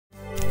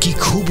ki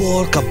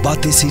Khubor ka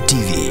Batesi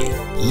TV,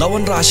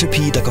 Lawan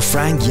Rashapi da ka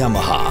Frank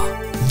Yamaha.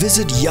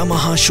 Visit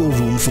Yamaha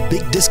showroom for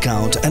big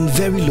discount and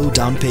very low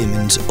down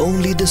payments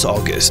only this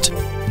August.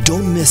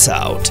 Don't miss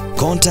out.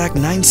 Contact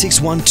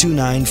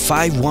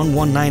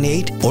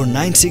 96129-51198 or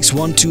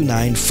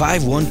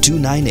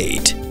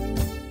 96129-51298.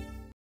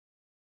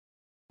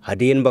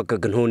 Hadian baka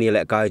kanhoni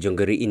lekay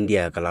jonggeri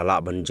India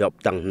kalala ban job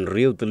tang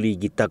riu teli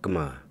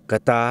Takma.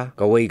 Kata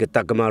kawai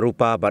Takma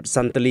rupa bat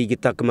santeli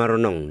Takma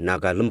ronong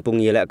naga lempung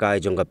lekay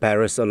jongga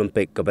Paris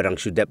Olympic kebarang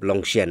Sudep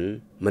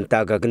Longshen.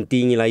 Mentaga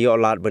genti ngilayo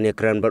lat bani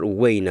kran bat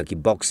uway na ki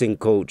boxing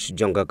coach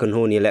jongga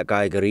kanhoni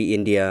lekay gari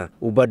India.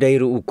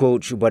 Ubadairu u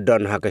coach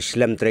ubadon haka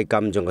Shlem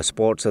Trekam jongga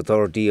Sports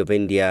Authority of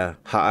India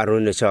ha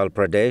Arunachal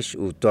Pradesh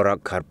u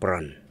Torak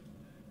Kharpran.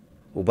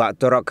 Uba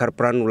Torak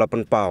Kharpran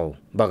ulapan pau.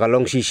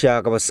 Bagalong shisha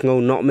kaba sngau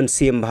nok men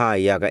siem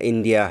bhai ya ka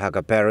India ha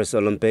ka Paris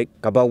Olympic.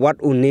 Kaba wat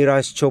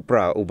Niraj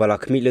Chopra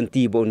ubala khmilen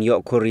ti bo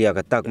nyok Korea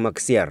ka Takma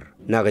Ksiar.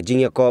 Naga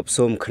jingya kop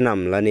som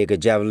khnam lane ka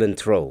javelin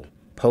throw.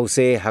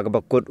 Pause ha ka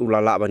bakut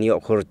ulala ban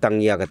yok Khur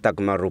tang ya ka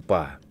Takma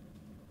rupa.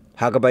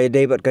 Ha ka bay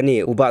David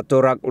kani uba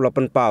Torak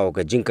ulapan pau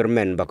ka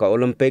Kyrmen baka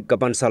Olympic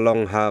kapan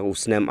salong ha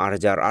usnem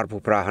arjar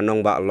arpupra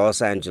hanong ba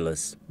Los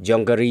Angeles,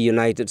 Jonggari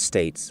United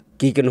States.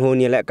 Kikan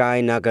honya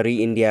lekay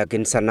nagari India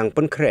kin sanang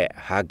penkre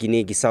ha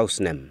gini ki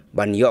sausnem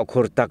ban yok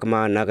Khur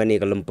Takma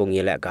nagani kalempung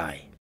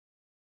lekay.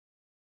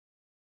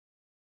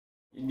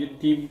 Indian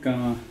team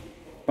ka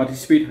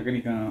participate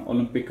hakani ka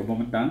Olympic ka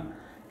momentan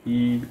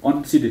in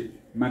on seeded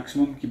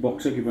maximum ki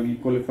boxer ki bangi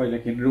qualify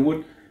like in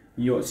road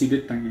yo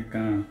seeded tang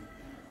ka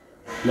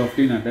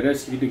lofty na the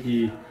rest gitu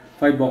ki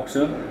 5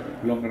 boxer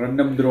long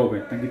random draw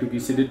be tang gitu ki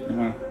seeded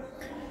nama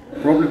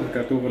problem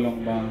ka to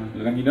long ba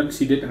langidan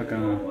seeded haka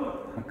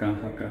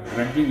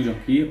ranking jong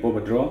ki po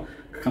draw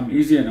come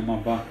easier nama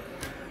ba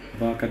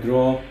ka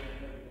draw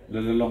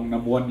long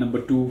number 1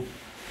 number 2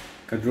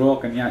 ka draw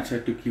kan ya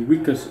check to ki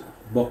weakest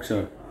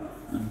boxer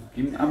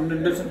in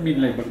doesn't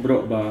mean like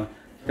bro ba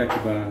kita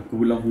ba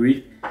kulong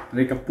weak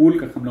mereka pool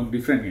ka kamlong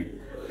different ni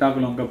ta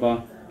kulong ka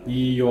ba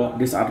ni your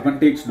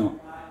disadvantage no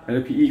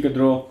ada PE ka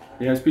draw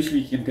yeah,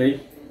 especially can take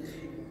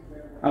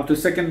after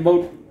second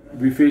bout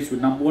we face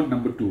with number 1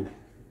 number 2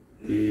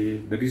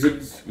 the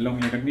reasons long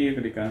yang kami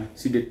ketika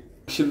sidet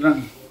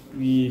rang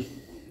we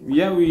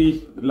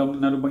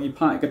long naru bangi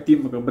pa ka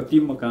team ka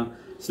team ka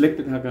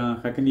selected ha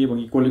kani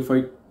bangi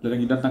qualified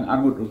lalang datang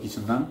armut ki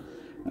senang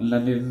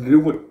lanin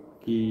remote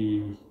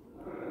ki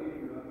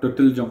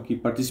total jong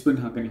ki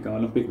participant ha kani ka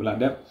Olympic wala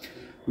da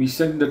we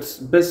send that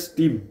best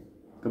team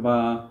ka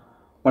ba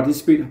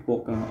participate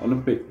po ka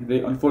Olympic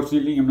they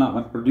unfortunately ngam la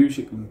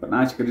produce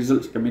panach ka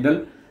results ka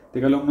medal te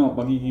ka long no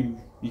bangi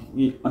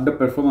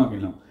underperform ka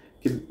long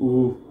kin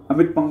u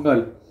Amit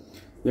Pangal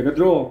ya ka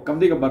draw kam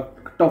de ka ba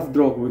tough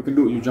draw we can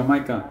do you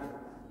Jamaica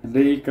and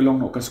they ka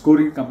long no ka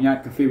scoring kam ya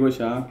ka favor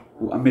siya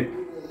u Amit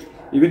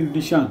even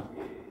Nishan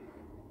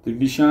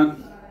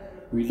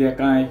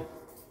Williakai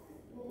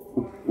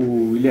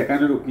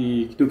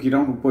na ki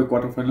round po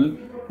quarter final.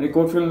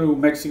 Quarter final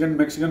Mexican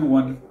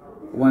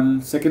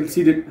one second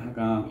seeded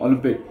ka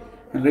Olympic.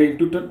 And in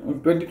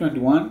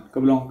 2021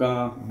 kablong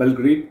ka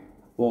Belgrade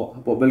po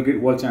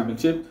Belgrade World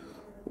Championship.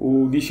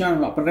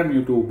 Nishan la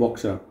pandem to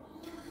boxer.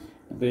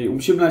 They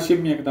umsim na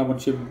sim ya kita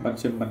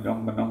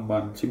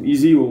sim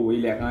easy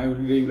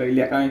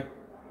Williakai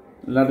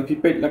la de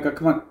pipet la ka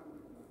kmat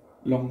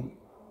long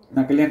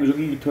nakalian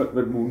jongi third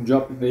but moon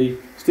job they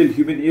still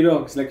human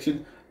error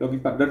selection long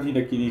impact dan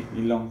hi kini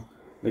long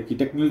like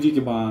technology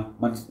ke ba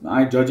man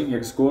I judging your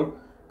score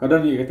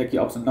kadang ni kata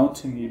ki ups and downs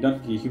ni dan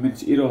ki human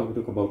error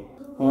to about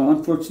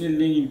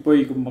unfortunately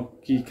poi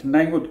ki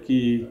knaingot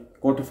ki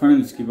quarter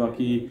finals ki ba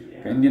ki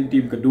Indian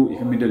team ka do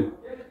ka middle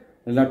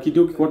la ki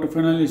do quarter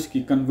finals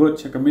ki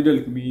convert ka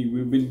middle we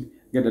been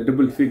get a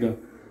double figure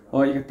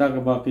kata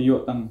ka ba ki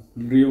yo tang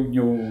rio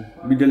nyo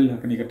middle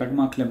kani ka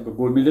Takma claim ka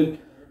gold medal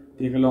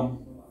ti ka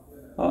long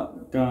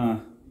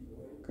ka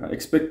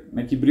expect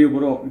na ki brio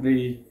bro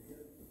the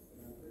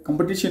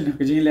competition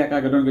ka jing la ka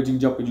gadon ka jing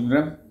job ka jing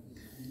ram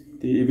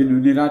ti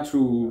even Niraj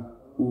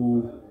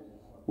u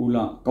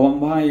la kawang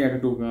bahai ya ka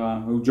to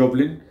ka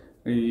joblin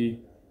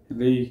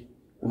they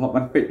have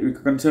unpaid we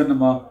concern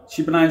nama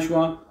Shibnai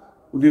Shwa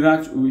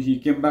Niraj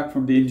he came back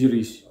from the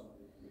injuries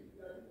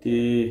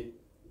ti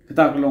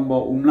kata ka long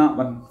ba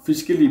ban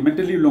physically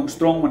mentally long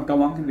strong man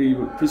kawang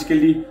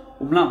physically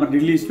ban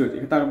release lo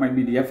kata might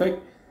be the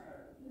effect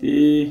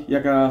the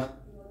yaka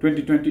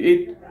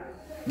 2028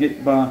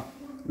 get ba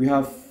we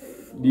have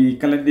the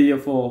calendar year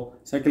for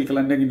cycle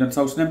calendar in the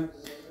south nem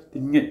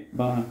tinget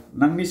ba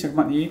nang ni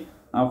sakmat ni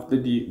after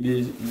the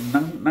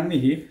nang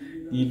ni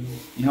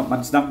have man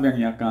sdam yang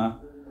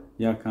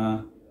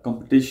yaka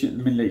competition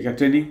mean like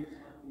training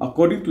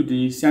according to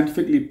the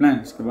scientifically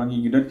plans ka bangi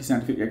dan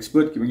scientific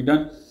expert ki bangi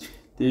dan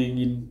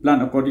tingin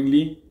plan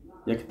accordingly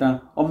ya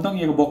kita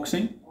omtang ya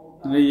boxing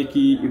ngai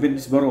ki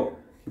events baro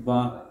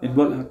ba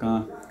involve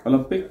ka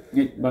Olympic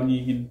ngit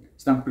bangi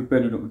sedang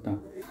prepare untuk kita.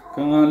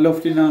 Kang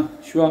lofty na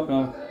shua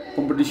ka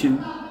competition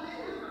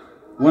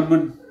 1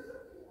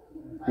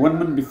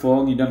 month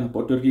before ngidan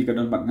po Turkey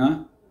kadon bat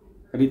nga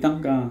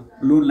kaditang ka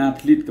lun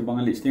athlete ka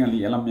bangali sting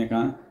ali alam ya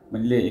ka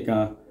banle ka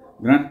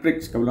Grand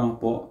Prix ka belong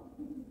po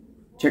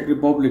Czech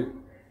Republic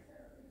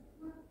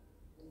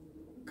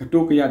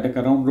kato kaya ada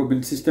ka round robin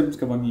systems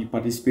ka bangi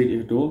participate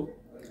ito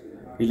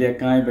ile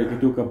kai ba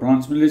kato ka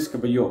bronze medalist ka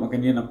bayo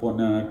makanya na po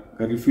na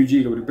ka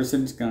refugee ka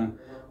represents ka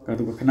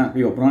tu ka kena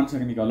kayo bronze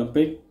ka ni ka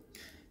Olympic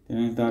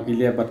dan ta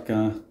ile bat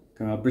ka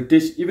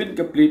British even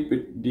ka played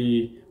with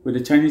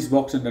the Chinese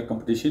box in that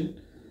competition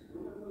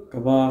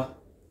ka ba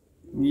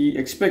ni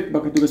expect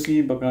ba kato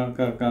kasi ba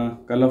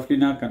ka lovely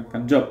na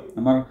kan job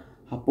namar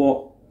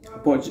hapo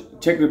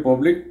Czech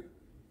Republic.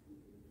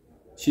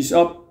 She's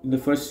up in the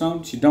first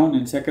round, she's down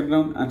in second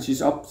round, and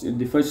she's up in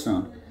the first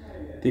round.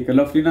 Take a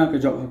lovely na ka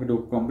job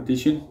hakado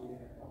competition,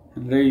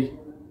 and Ray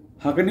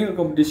hakani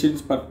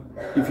competitions. But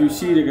if you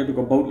see they get to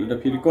about the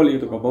recall you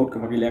talk about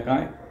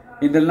kai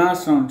in the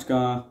last rounds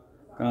ka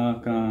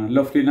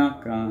lovely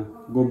na ka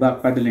go back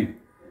paddling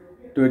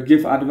to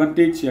give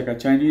advantage ya ka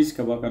Chinese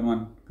ka ba kan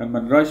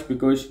man rush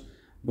because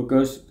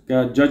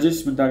ka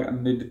judges mentak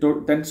the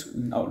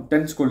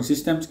 10 scoring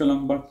systems ka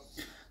lang ba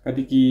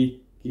kadi ki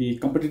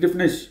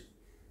competitiveness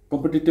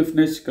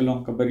ka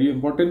lang ka very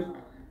important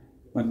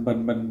man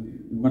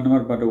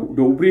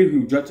do ubri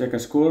who judge ka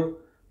score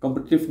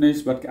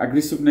competitiveness but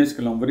aggressiveness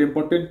ka lang very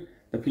important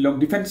the long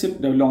defensive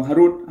the long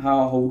harut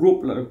how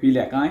rope la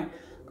pila kai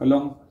ka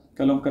long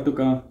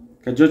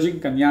ka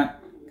judging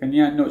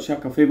kanya no siya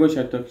ka favor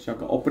siya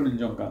ka opponent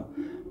jong ka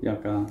ya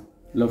ka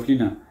lovely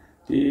na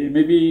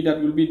maybe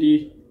that will be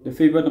the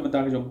favor na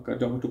mata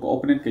jong to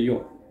opponent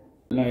kayo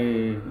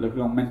lai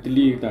long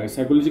mentally ta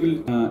psychological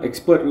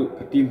expert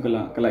ka team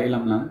kala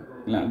ilam lang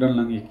la don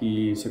lang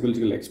ki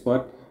psychological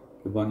expert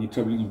ke bangi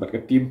traveling bat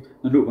ka team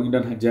nadu bang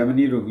dan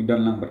Germany ro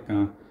dan lang bat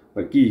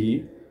ki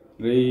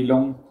rei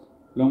long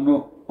no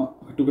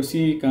tu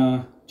kasi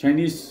ka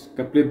Chinese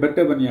ka play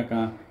better ban ya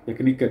ka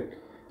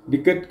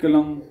diket ka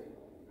long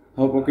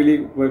how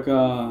pokili ka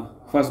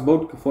first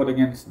bout ka fought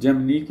against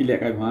Germany ki le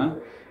kai ma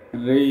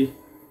rei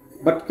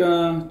bat ka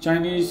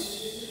Chinese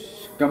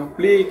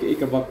complete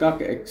ka baka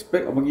ka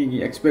expect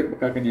expect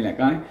baka kanila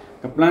kai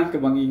ka plan ka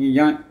bangi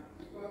ya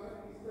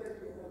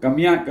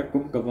kamia ka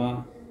kum ka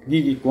ba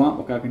gigi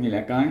kwa baka kanila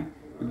kai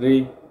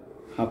rei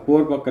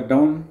hapor baka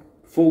down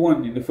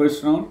 4-1 in the first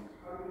round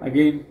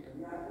again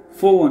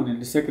 4-1 in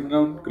the second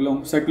round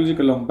kalong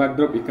psychological long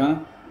backdrop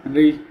ika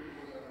rei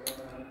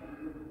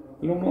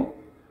long no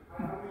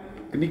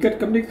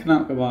kenikat kamni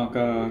khna ka ba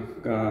ka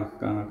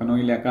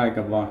kanoi kai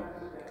ka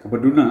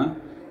baduna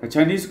a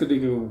Chinese could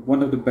be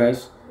one of the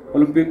best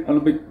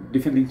Olympic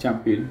defending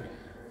champion.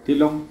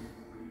 Tilong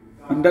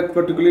on that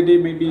particular day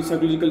maybe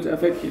psychological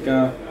effect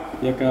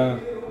ya ka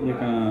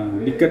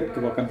dikat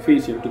ka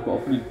face ya to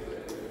opponent.